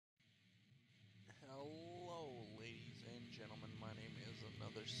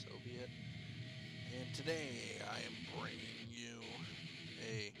another Soviet, and today I am bringing you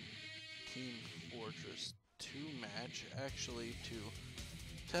a Team Fortress 2 match, actually to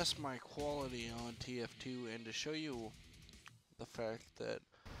test my quality on TF2 and to show you the fact that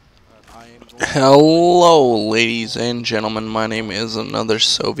I am going. Hello, ladies and gentlemen, my name is another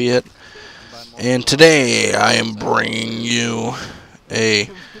Soviet, and today I am bringing you a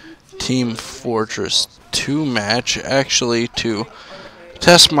Team Fortress 2 match, actually to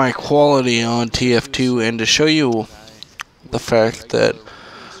test my quality on TF2 and to show you the fact that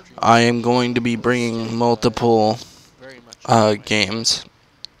I am going to be bringing multiple games,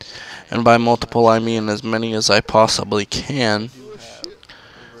 and by multiple I mean as many as I possibly can,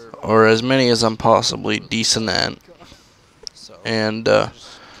 or as many as I'm possibly decent at. And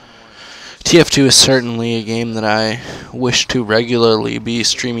TF2 is certainly a game that I wish to regularly be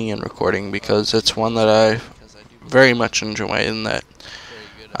streaming and recording because it's one that I very much enjoy and that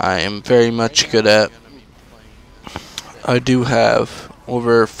I am very much good at. I do have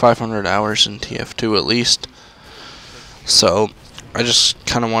over 500 hours in TF2 at least, so I just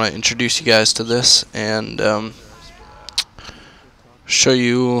kind of want to introduce you guys to this and show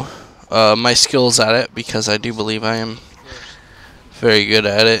you my skills at it because I do believe I am very good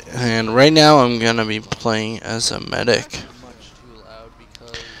at it. And right now I'm going to be playing as a medic,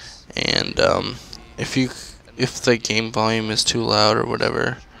 and if the game volume is too loud or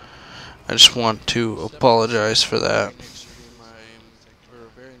whatever, I just want to apologize for that.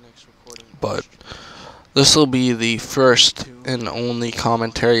 But this will be the first and only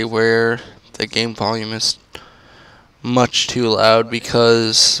commentary where the game volume is much too loud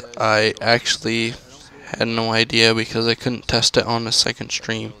because I actually had no idea because I couldn't test it on the second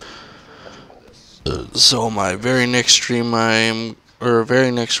stream. So my very next stream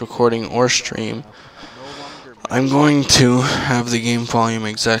very next recording or stream, I'm going to have the game volume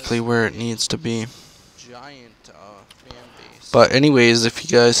exactly where it needs to be. But anyways, if you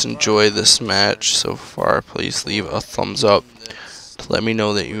guys enjoy this match so far, please leave a thumbs up to let me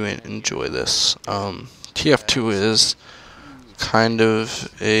know that you enjoy this. TF2 is kind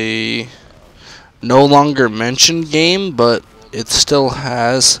of a no longer mentioned game, but it still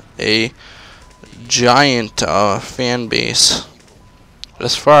has a giant fan base.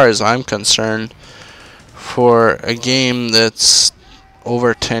 As far as I'm concerned, for a game that's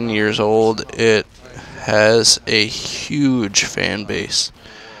over 10 years old, it has a huge fan base.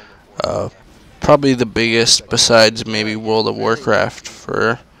 Probably the biggest besides maybe World of Warcraft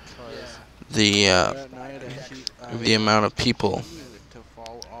for the amount of people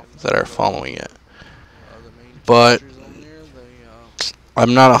that are following it. But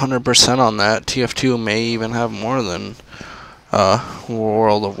I'm not 100% on that. TF2 may even have more than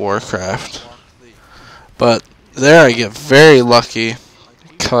World of Warcraft. But there I get very lucky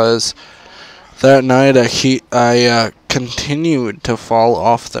because that night I continued to fall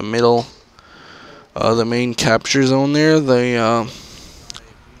off the middle, the main capture zone there, the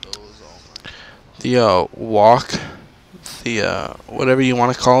walk, the whatever you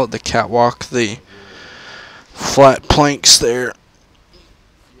want to call it, the catwalk, the flat planks there.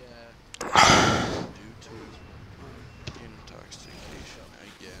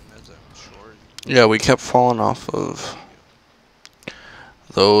 Yeah, we kept falling off of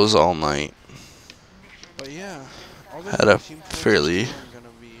those all night. But yeah, had a fairly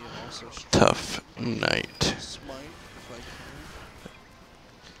tough night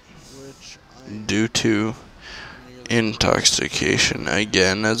due to intoxication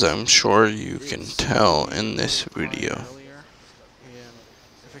again, as I'm sure you can tell in this video.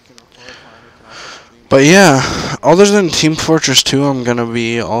 But yeah, other than Team Fortress 2, I'm gonna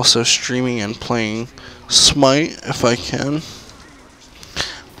be also streaming and playing Smite if I can,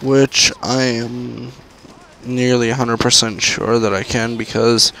 which I am nearly 100% sure that I can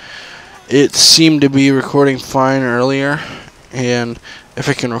because it seemed to be recording fine earlier, and if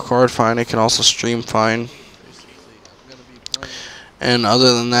it can record fine, it can also stream fine. And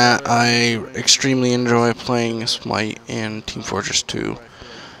other than that, I extremely enjoy playing Smite and Team Fortress 2,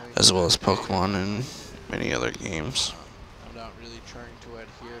 as well as Pokemon and many other games. I'm not really trying to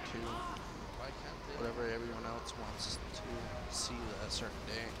adhere to whatever everyone else wants to see that certain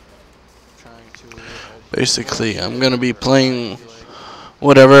day. Basically, I'm going to be playing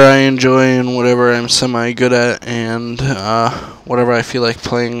whatever I enjoy and whatever I'm semi-good at, and whatever I feel like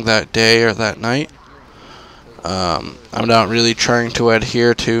playing that day or that night. I'm not really trying to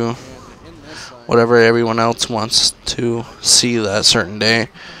adhere to whatever everyone else wants to see that certain day.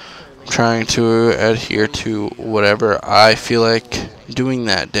 I'm trying to adhere to whatever I feel like doing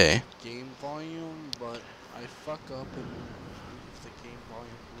that day. Game volume, but I fuck up and if the game volume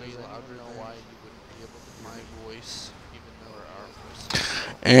voice,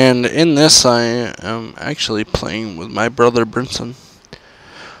 and in this I am actually playing with my brother Brinson.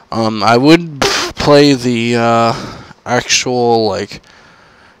 I would play the actual like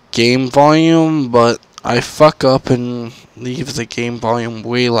game volume, but I fuck up and leave the game volume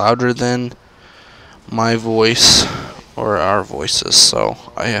way louder than my voice or our voices, so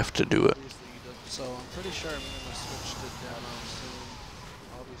I have to do it. So I'm pretty sure I'm gonna switch to demo soon.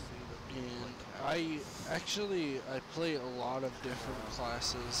 And I play a lot of different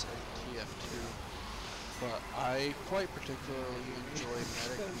classes in TF2, but I quite particularly enjoy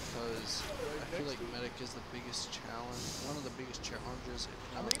medic because I feel like medic is the biggest challenge, one of the biggest challenges, if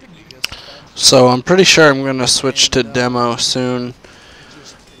not the biggest. So I'm pretty sure I'm gonna switch to demo soon.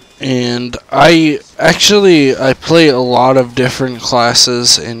 And I play a lot of different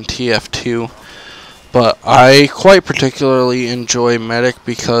classes in TF2, but I quite particularly enjoy medic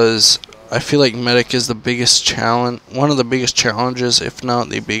because I feel like medic is the biggest challenge, one of the biggest challenges, if not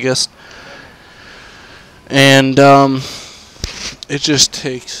the biggest. And it just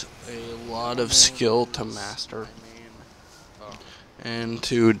takes a lot of skill to master and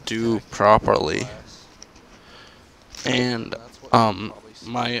to do properly. And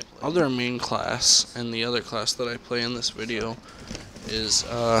my other main class and the other class that I play in this video is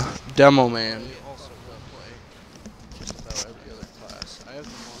Demoman.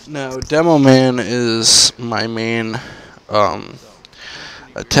 Now, Demoman is my main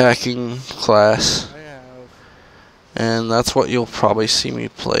attacking class, and that's what you'll probably see me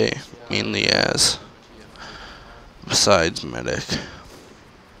play mainly as, besides medic.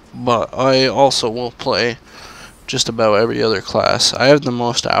 But I also will play just about every other class. I have the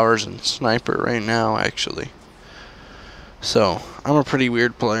most hours in sniper right now, actually. So I'm a pretty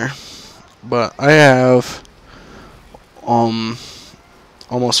weird player, but I have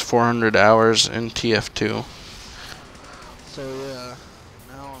almost 400 hours in TF2. So yeah,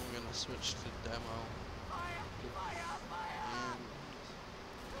 now I'm gonna switch to demo and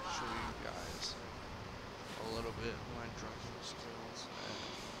show you guys a little bit of my drunken skills at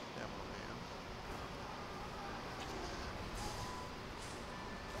Demoman.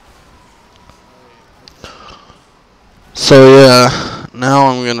 So yeah, now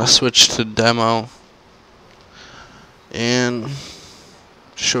I'm gonna switch to demo and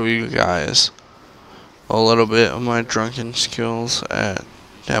show you guys a little bit of my drunken skills at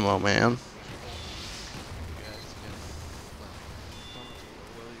Demoman.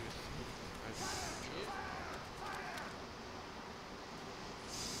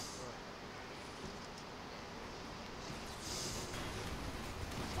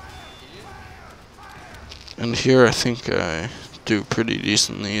 And here I think I do pretty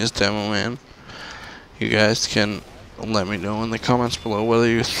decently as Demoman. You guys can let me know in the comments below whether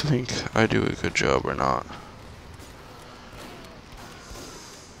you think I do a good job or not.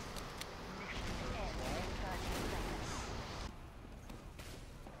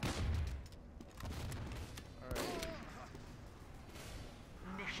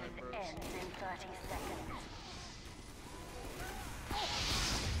 Mission ends in 30 seconds.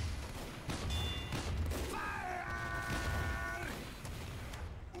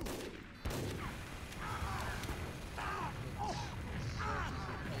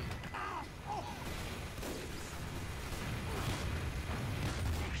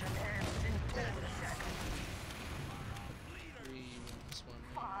 Mission ends in 10 seconds.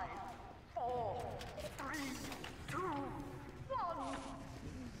 5, 4, 3, 2, 1.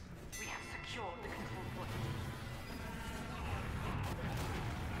 We have secured the control point.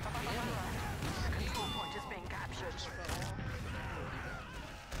 The control point is being captured.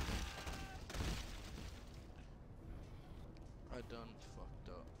 I done fucked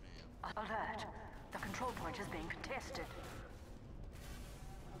up, man. Alert! The control point is being contested.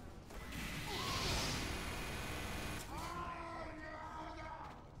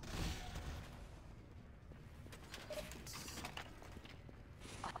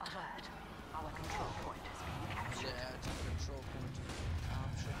 Alert! Our control point is being captured. Yeah, it's a control point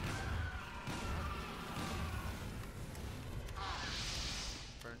option.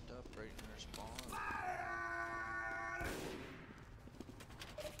 Burnt up right in their spawn.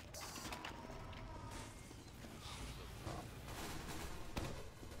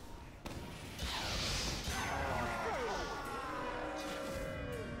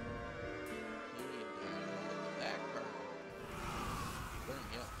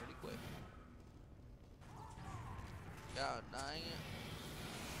 God dang it.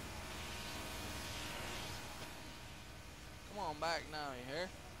 Come on back now, you hear?